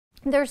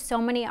There's so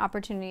many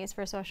opportunities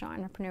for social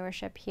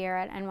entrepreneurship here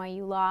at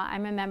NYU Law.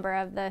 I'm a member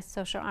of the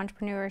Social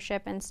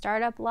Entrepreneurship and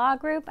Startup Law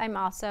Group. I'm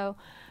also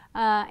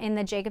in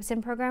the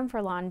Jacobson Program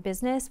for Law and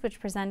Business, which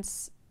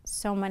presents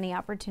so many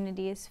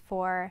opportunities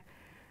for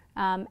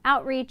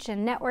outreach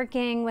and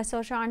networking with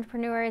social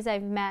entrepreneurs.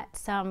 I've met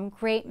some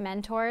great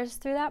mentors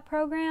through that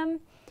program.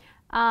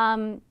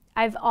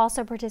 I've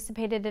also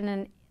participated in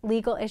a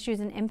Legal Issues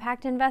and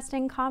Impact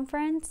Investing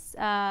conference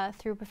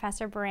through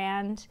Professor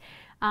Brand,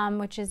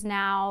 which is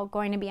now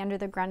going to be under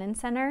the Grennan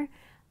Center.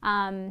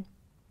 And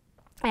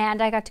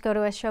I got to go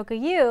to Ashoka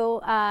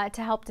U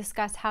to help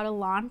discuss how to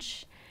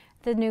launch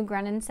the new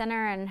Grennan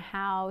Center and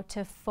how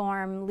to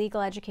form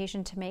legal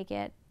education to make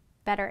it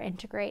better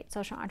integrate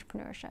social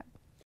entrepreneurship.